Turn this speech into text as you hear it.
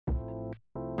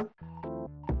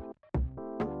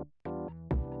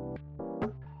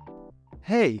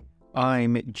Hey,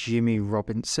 I'm Jimmy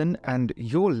Robinson and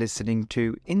you're listening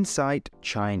to Insight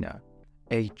China,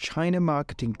 a China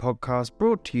marketing podcast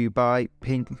brought to you by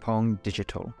Ping Pong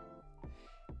Digital.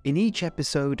 In each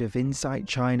episode of Insight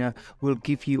China, we'll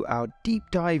give you our deep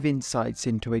dive insights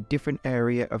into a different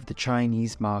area of the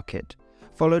Chinese market,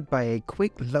 followed by a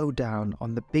quick lowdown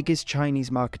on the biggest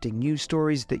Chinese marketing news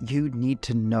stories that you need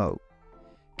to know.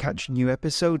 Catch new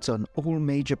episodes on all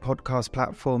major podcast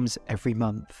platforms every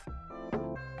month.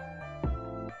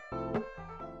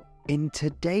 In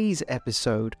today's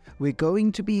episode, we're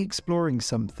going to be exploring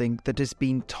something that has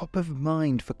been top of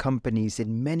mind for companies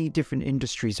in many different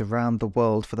industries around the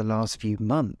world for the last few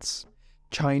months: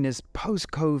 China's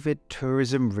post-COVID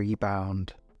tourism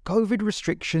rebound. COVID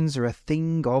restrictions are a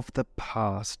thing of the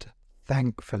past,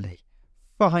 thankfully,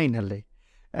 finally,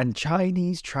 and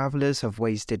Chinese travellers have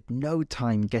wasted no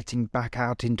time getting back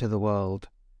out into the world.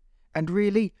 And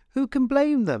really, who can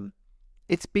blame them?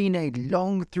 It's been a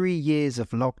long 3 years of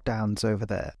lockdowns over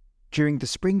there. During the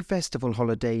Spring Festival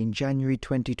holiday in January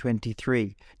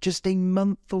 2023, just a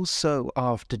month or so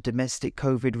after domestic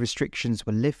COVID restrictions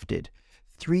were lifted,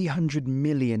 300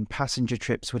 million passenger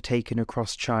trips were taken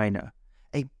across China,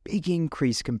 a big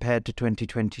increase compared to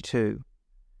 2022.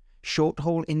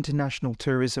 Short-haul international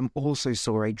tourism also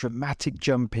saw a dramatic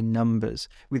jump in numbers,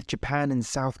 with Japan and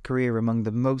South Korea among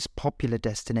the most popular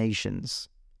destinations.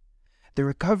 The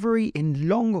recovery in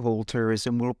long-haul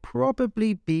tourism will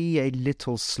probably be a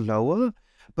little slower,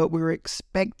 but we're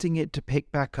expecting it to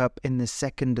pick back up in the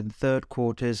second and third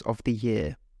quarters of the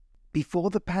year. Before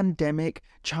the pandemic,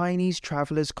 Chinese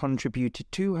travellers contributed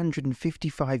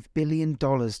 $255 billion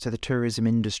to the tourism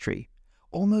industry,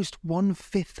 almost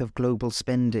 1/5 of global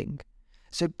spending.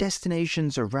 So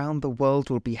destinations around the world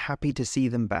will be happy to see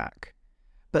them back.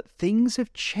 But things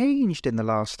have changed in the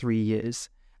last 3 years,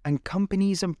 and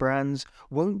companies and brands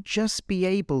won't just be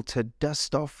able to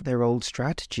dust off their old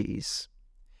strategies.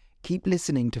 Keep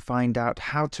listening to find out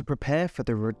how to prepare for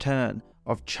the return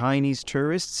of Chinese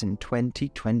tourists in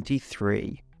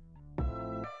 2023.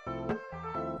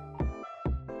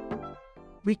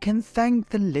 We can thank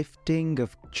the lifting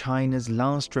of China's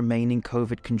last remaining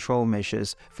COVID control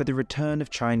measures for the return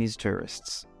of Chinese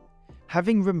tourists.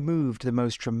 Having removed the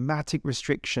most dramatic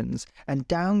restrictions and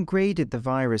downgraded the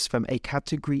virus from a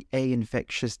Category A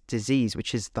infectious disease,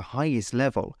 which is the highest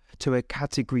level, to a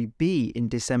Category B in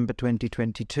December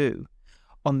 2022,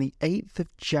 on the 8th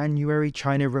of January,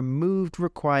 China removed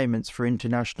requirements for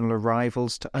international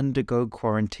arrivals to undergo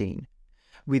quarantine,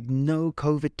 with no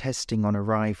COVID testing on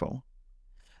arrival.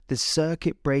 The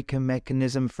circuit breaker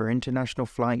mechanism for international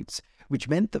flights, which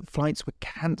meant that flights were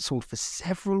cancelled for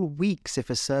several weeks if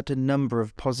a certain number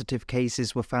of positive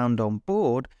cases were found on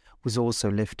board, was also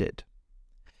lifted.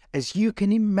 As you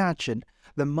can imagine,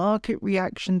 the market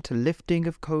reaction to lifting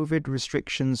of COVID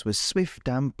restrictions was swift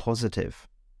and positive.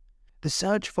 The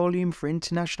search volume for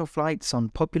international flights on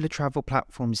popular travel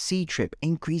platform Ctrip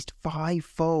increased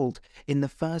 5-fold in the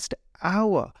first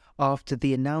hour after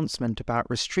the announcement about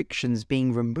restrictions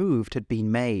being removed had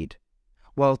been made,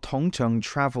 while Tongcheng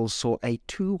Travel saw a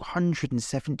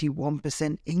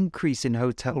 271% increase in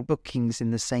hotel bookings in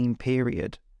the same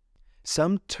period.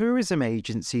 Some tourism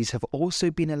agencies have also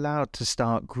been allowed to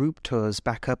start group tours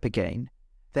back up again.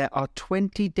 There are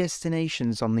 20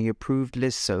 destinations on the approved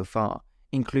list so far,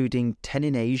 including 10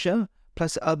 in Asia,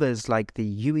 plus others like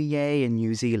the UEA and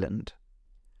New Zealand.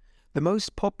 The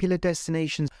most popular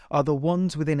destinations are the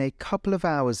ones within a couple of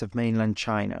hours of mainland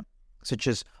China, such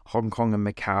as Hong Kong and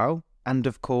Macau, and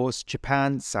of course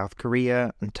Japan, South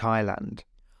Korea and Thailand.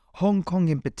 Hong Kong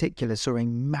in particular saw a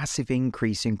massive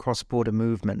increase in cross-border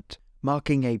movement,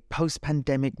 marking a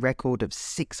post-pandemic record of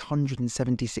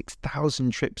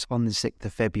 676,000 trips on the 6th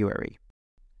of February.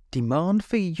 Demand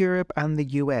for Europe and the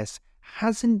US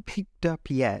hasn't picked up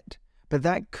yet, but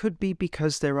that could be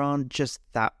because there aren't just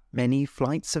that many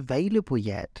flights available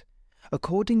yet.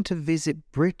 According to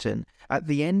Visit Britain, at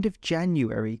the end of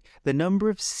January, the number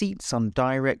of seats on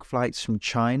direct flights from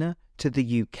China to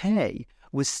the UK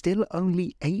was still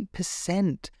only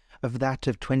 8% of that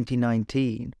of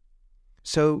 2019.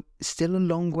 So, still a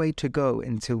long way to go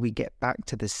until we get back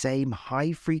to the same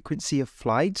high frequency of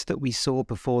flights that we saw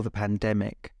before the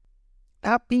pandemic.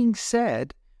 That being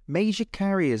said, major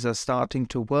carriers are starting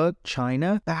to work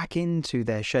China back into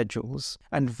their schedules,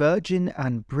 and Virgin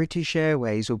and British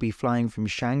Airways will be flying from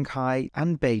Shanghai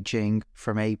and Beijing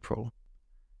from April.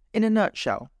 In a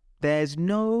nutshell, there's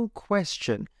no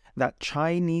question that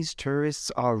Chinese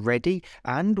tourists are ready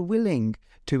and willing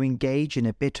to engage in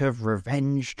a bit of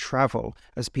revenge travel,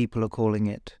 as people are calling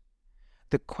it.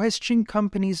 The question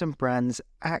companies and brands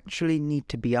actually need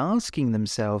to be asking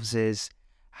themselves is,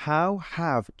 how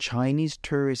have Chinese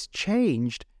tourists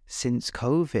changed since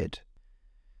COVID?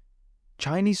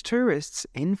 Chinese tourists,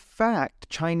 in fact,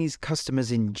 Chinese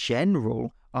customers in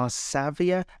general, are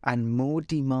savvier and more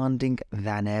demanding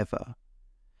than ever.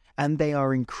 And they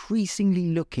are increasingly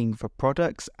looking for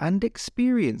products and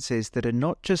experiences that are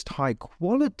not just high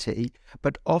quality,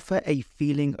 but offer a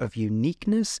feeling of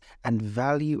uniqueness and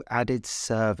value-added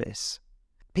service.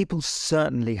 People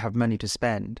certainly have money to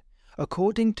spend.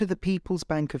 According to the People's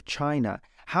Bank of China,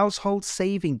 household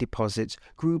saving deposits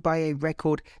grew by a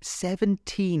record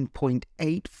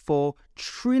 17.84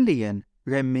 trillion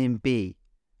renminbi.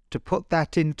 To put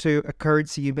that into a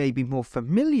currency you may be more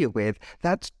familiar with,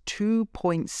 that's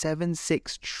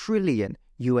 2.76 trillion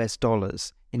US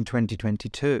dollars in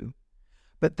 2022.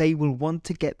 But they will want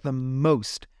to get the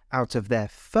most out of their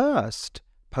first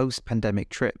post-pandemic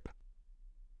trip.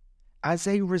 As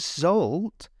a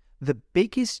result, the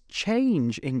biggest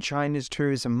change in China's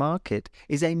tourism market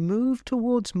is a move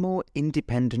towards more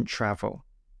independent travel.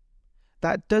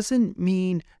 That doesn't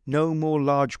mean no more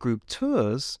large group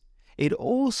tours. It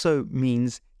also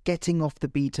means getting off the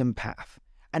beaten path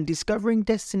and discovering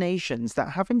destinations that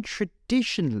haven't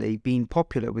traditionally been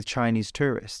popular with Chinese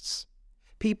tourists.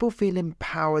 People feel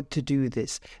empowered to do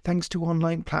this thanks to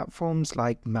online platforms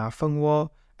like Mafengwo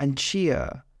and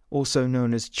Chia, also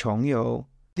known as Chongyou.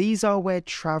 These are where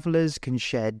travelers can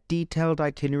share detailed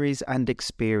itineraries and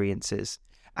experiences.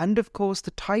 And of course,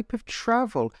 the type of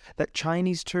travel that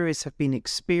Chinese tourists have been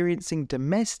experiencing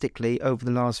domestically over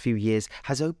the last few years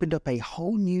has opened up a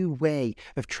whole new way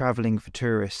of traveling for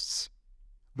tourists.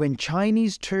 When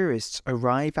Chinese tourists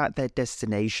arrive at their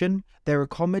destination, their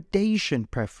accommodation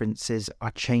preferences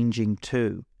are changing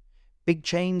too. Big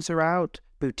chains are out,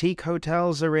 boutique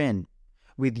hotels are in,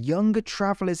 with younger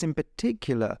travelers in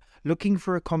particular looking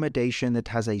for accommodation that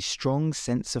has a strong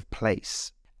sense of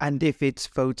place. And if it's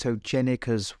photogenic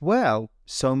as well,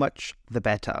 so much the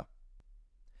better.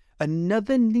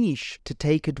 Another niche to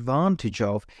take advantage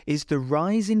of is the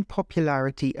rise in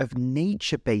popularity of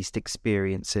nature-based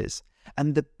experiences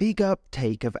and the big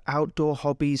uptake of outdoor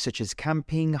hobbies such as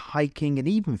camping, hiking, and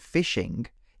even fishing.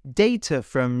 Data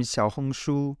from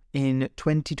Xiaohongshu in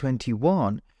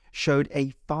 2021 showed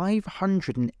a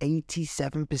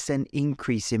 587%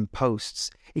 increase in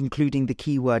posts, including the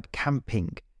keyword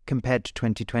camping, compared to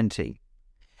 2020.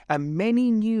 And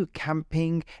many new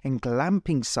camping and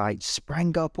glamping sites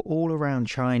sprang up all around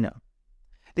China.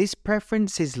 This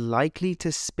preference is likely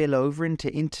to spill over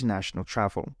into international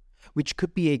travel, which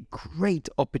could be a great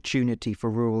opportunity for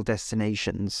rural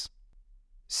destinations.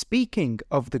 Speaking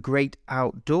of the great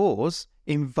outdoors,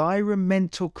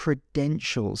 environmental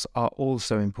credentials are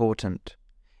also important.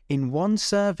 In one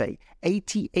survey,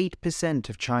 88%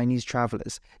 of Chinese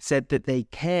travelers said that they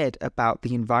cared about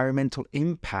the environmental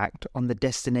impact on the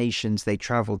destinations they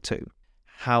traveled to.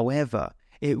 However,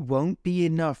 it won't be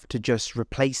enough to just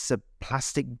replace a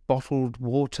plastic bottled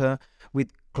water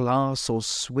with glass or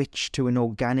switch to an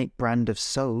organic brand of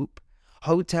soap.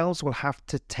 Hotels will have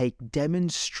to take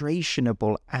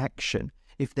demonstrationable action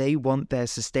if they want their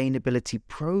sustainability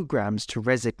programs to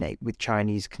resonate with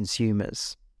Chinese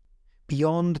consumers.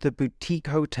 Beyond the boutique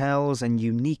hotels and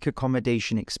unique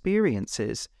accommodation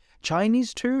experiences,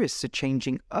 Chinese tourists are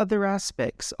changing other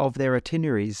aspects of their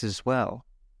itineraries as well.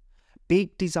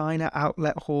 Big designer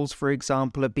outlet halls, for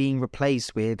example, are being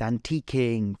replaced with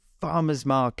antiquing, farmers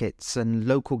markets, and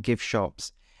local gift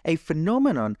shops, a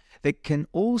phenomenon that can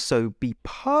also be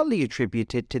partly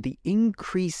attributed to the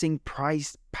increasing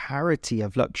price parity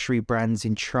of luxury brands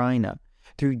in China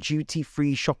through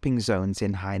duty-free shopping zones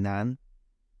in Hainan.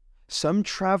 Some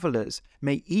travelers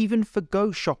may even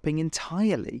forgo shopping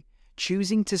entirely,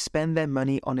 choosing to spend their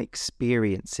money on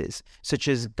experiences such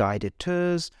as guided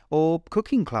tours or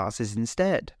cooking classes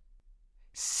instead.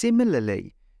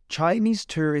 Similarly, Chinese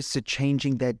tourists are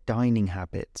changing their dining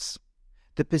habits.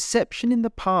 The perception in the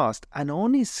past, and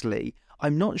honestly,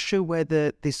 I'm not sure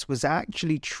whether this was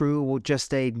actually true or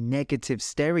just a negative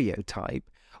stereotype,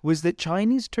 was that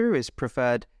Chinese tourists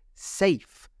preferred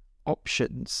safe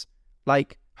options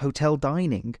like hotel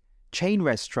dining, chain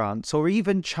restaurants, or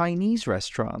even Chinese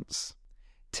restaurants.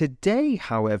 Today,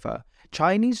 however,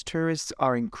 Chinese tourists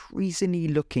are increasingly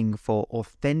looking for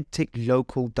authentic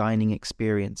local dining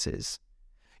experiences.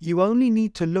 You only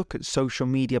need to look at social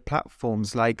media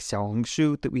platforms like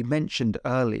Xiaohongshu that we mentioned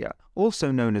earlier,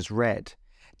 also known as Red,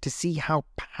 to see how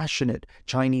passionate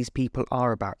Chinese people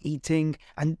are about eating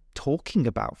and talking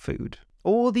about food.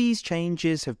 All these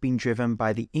changes have been driven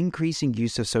by the increasing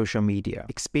use of social media,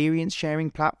 experience-sharing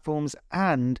platforms,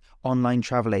 and online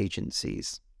travel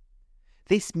agencies.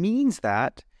 This means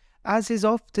that As is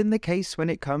often the case when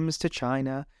it comes to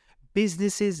China,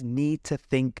 businesses need to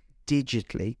think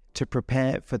digitally to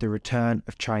prepare for the return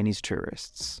of Chinese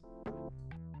tourists.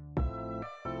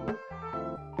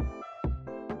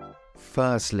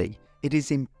 Firstly, it is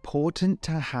important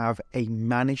to have a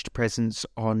managed presence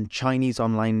on Chinese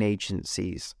online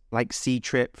agencies like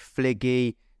Ctrip,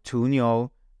 Fliggy, Tuniu,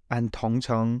 and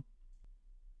Tongcheng.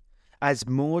 As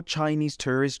more Chinese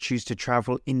tourists choose to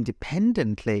travel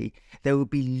independently, they will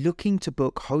be looking to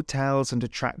book hotels and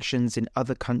attractions in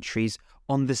other countries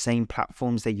on the same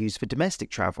platforms they use for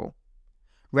domestic travel.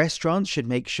 Restaurants should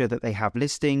make sure that they have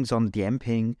listings on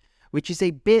Dianping, which is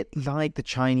a bit like the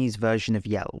Chinese version of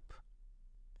Yelp.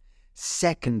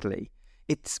 Secondly,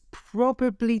 it's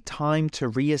probably time to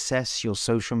reassess your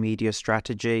social media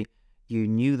strategy. You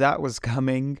knew that was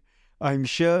coming. I'm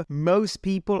sure most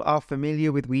people are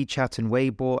familiar with WeChat and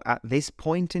Weibo at this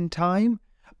point in time,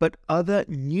 but other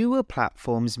newer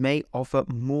platforms may offer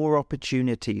more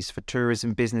opportunities for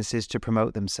tourism businesses to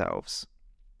promote themselves.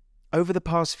 Over the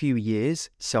past few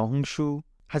years, Xiaohongshu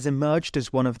has emerged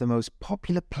as one of the most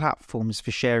popular platforms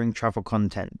for sharing travel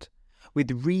content,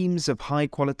 with reams of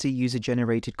high-quality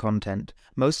user-generated content,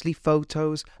 mostly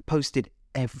photos, posted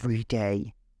every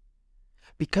day.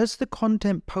 Because the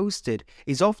content posted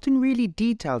is often really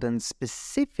detailed and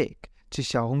specific to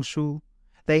Xiaohongshu,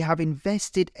 they have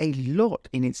invested a lot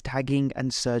in its tagging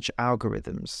and search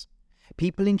algorithms.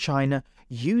 People in China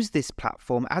use this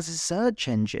platform as a search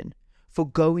engine,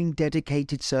 forgoing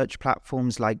dedicated search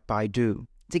platforms like Baidu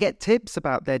to get tips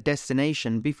about their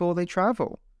destination before they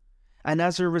travel. And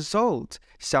as a result,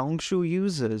 Xiaohongshu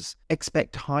users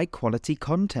expect high-quality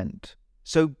content.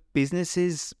 So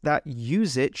businesses that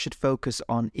use it should focus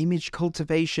on image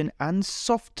cultivation and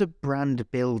softer brand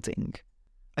building.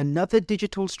 Another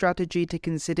digital strategy to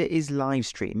consider is live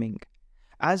streaming.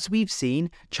 As we've seen,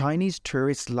 Chinese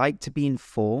tourists like to be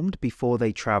informed before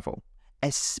they travel,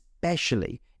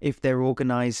 especially if they're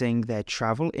organizing their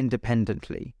travel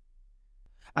independently.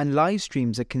 And live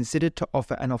streams are considered to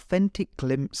offer an authentic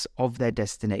glimpse of their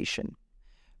destination.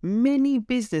 Many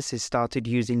businesses started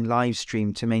using live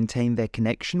stream to maintain their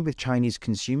connection with Chinese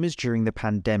consumers during the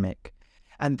pandemic,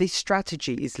 and this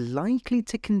strategy is likely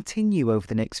to continue over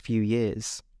the next few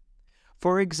years.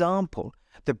 For example,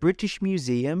 the British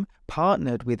Museum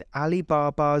partnered with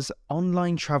Alibaba's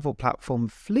online travel platform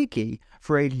Fliggy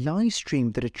for a live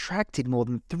stream that attracted more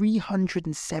than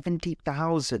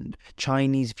 370,000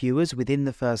 Chinese viewers within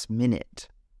the first minute.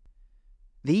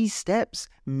 These steps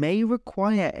may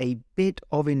require a bit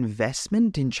of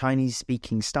investment in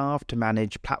Chinese-speaking staff to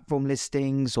manage platform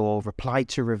listings or reply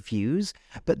to reviews,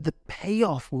 but the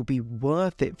payoff will be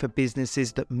worth it for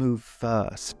businesses that move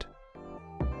first.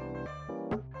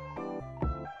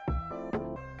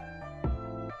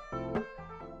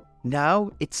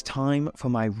 Now it's time for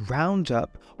my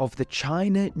roundup of the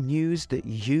China news that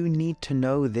you need to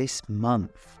know this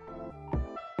month.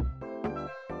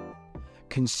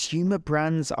 Consumer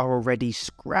brands are already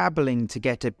scrabbling to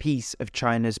get a piece of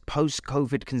China's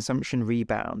post-COVID consumption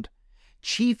rebound.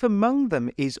 Chief among them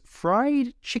is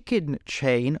fried chicken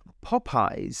chain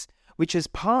Popeyes, which has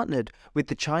partnered with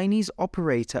the Chinese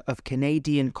operator of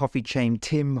Canadian coffee chain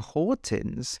Tim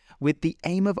Hortons with the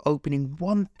aim of opening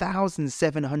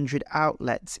 1,700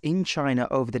 outlets in China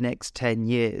over the next 10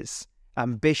 years.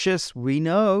 Ambitious, we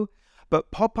know,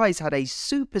 but Popeyes had a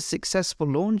super successful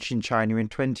launch in China in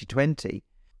 2020,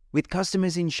 with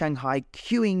customers in Shanghai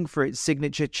queuing for its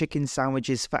signature chicken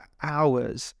sandwiches for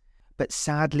hours. But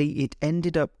sadly, it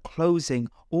ended up closing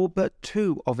all but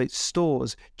 2 of its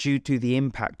stores due to the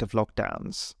impact of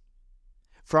lockdowns.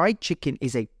 Fried chicken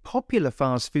is a popular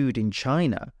fast food in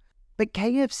China, but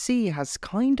KFC has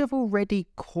kind of already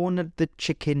cornered the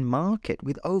chicken market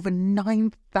with over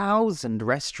 9,000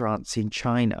 restaurants in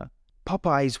China.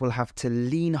 Popeyes will have to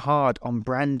lean hard on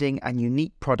branding and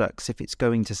unique products if it's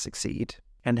going to succeed.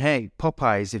 And hey,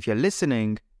 Popeyes, if you're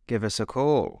listening, give us a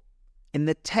call. In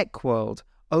the tech world,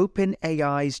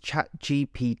 OpenAI's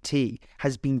ChatGPT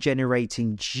has been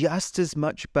generating just as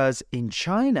much buzz in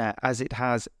China as it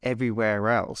has everywhere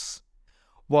else.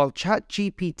 While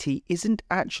ChatGPT isn't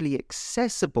actually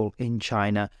accessible in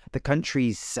China, the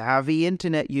country's savvy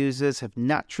internet users have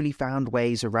naturally found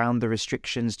ways around the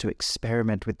restrictions to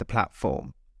experiment with the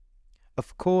platform.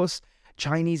 Of course,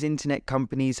 Chinese internet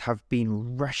companies have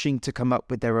been rushing to come up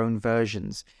with their own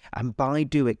versions, and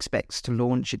Baidu expects to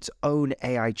launch its own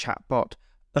AI chatbot,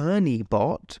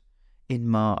 ErnieBot, in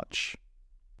March.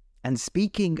 And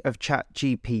speaking of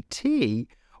ChatGPT,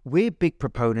 we're big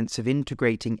proponents of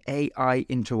integrating AI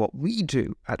into what we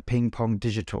do at Ping Pong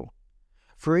Digital.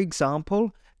 For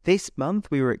example, This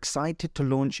month, we were excited to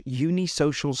launch Uni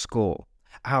Social Score,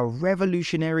 our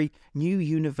revolutionary new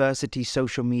university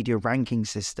social media ranking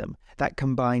system that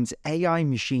combines AI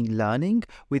machine learning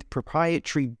with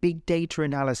proprietary big data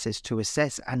analysis to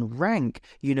assess and rank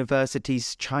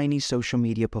universities' Chinese social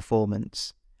media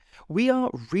performance. We are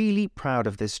really proud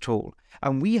of this tool,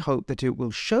 and we hope that it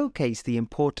will showcase the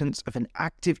importance of an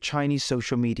active Chinese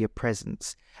social media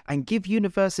presence and give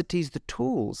universities the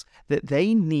tools that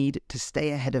they need to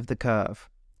stay ahead of the curve.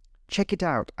 Check it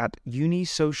out at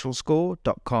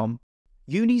unisocialscore.com.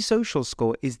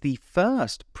 UniSocialScore is the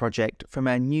first project from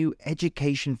our new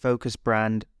education-focused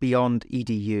brand, Beyond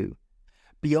EDU.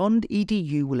 Beyond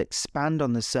EDU will expand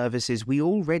on the services we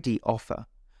already offer,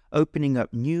 opening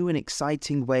up new and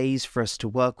exciting ways for us to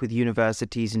work with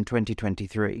universities in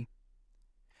 2023.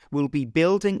 We'll be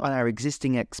building on our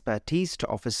existing expertise to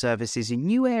offer services in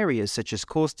new areas such as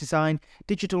course design,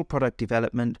 digital product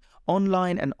development,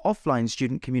 online and offline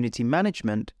student community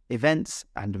management, events,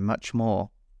 and much more.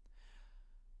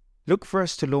 Look for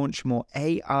us to launch more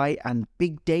AI and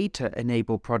big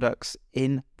data-enabled products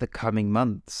in the coming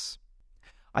months.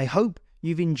 I hope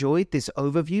you've enjoyed this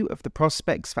overview of the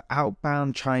prospects for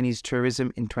outbound Chinese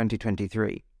tourism in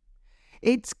 2023.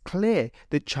 It's clear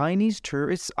that Chinese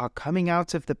tourists are coming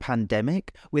out of the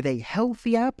pandemic with a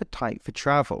healthy appetite for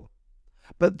travel,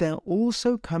 but they're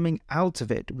also coming out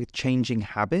of it with changing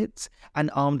habits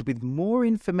and armed with more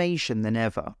information than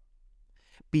ever.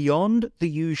 Beyond the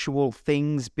usual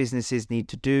things businesses need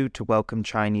to do to welcome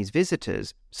Chinese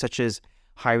visitors, such as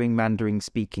hiring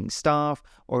Mandarin-speaking staff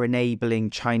or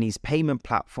enabling Chinese payment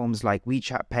platforms like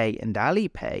WeChat Pay and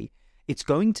Alipay, it's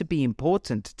going to be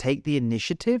important to take the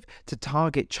initiative to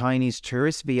target Chinese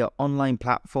tourists via online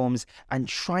platforms and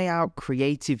try out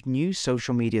creative new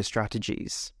social media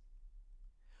strategies.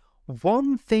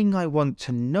 One thing I want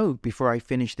to note before I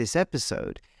finish this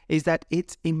episode is that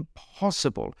it's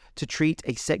impossible to treat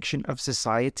a section of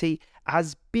society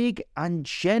as big and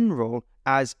general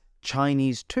as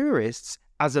Chinese tourists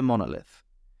as a monolith.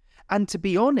 And to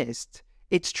be honest,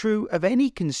 it's true of any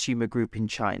consumer group in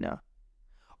China.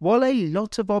 While a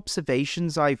lot of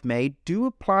observations I've made do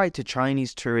apply to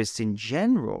Chinese tourists in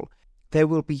general, there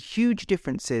will be huge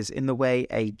differences in the way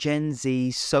a Gen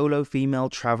Z solo female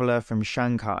traveller from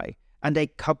Shanghai and a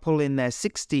couple in their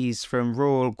 60s from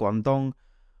rural Guangdong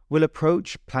will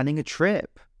approach planning a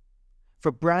trip.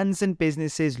 For brands and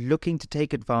businesses looking to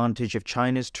take advantage of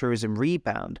China's tourism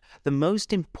rebound, the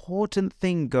most important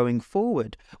thing going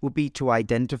forward will be to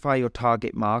identify your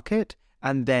target market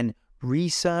and then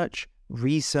research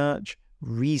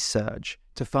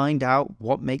to find out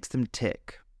what makes them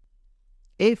tick.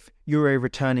 If you're a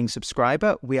returning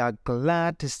subscriber, we are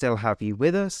glad to still have you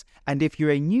with us, and if you're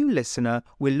a new listener,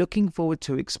 we're looking forward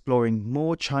to exploring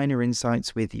more China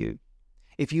insights with you.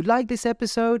 If you like this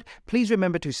episode, please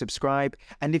remember to subscribe,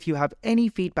 and if you have any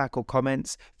feedback or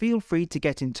comments, feel free to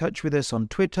get in touch with us on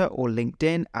Twitter or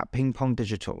LinkedIn at Ping Pong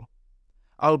Digital.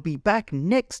 I'll be back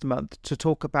next month to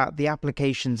talk about the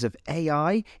applications of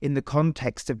AI in the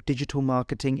context of digital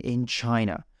marketing in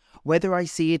China, whether I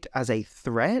see it as a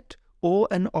threat or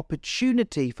an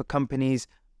opportunity for companies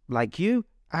like you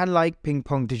and like Ping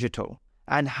Pong Digital,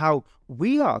 and how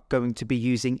we are going to be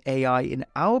using AI in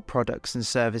our products and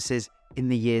services in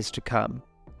the years to come.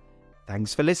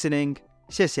 Thanks for listening.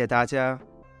 谢谢大家。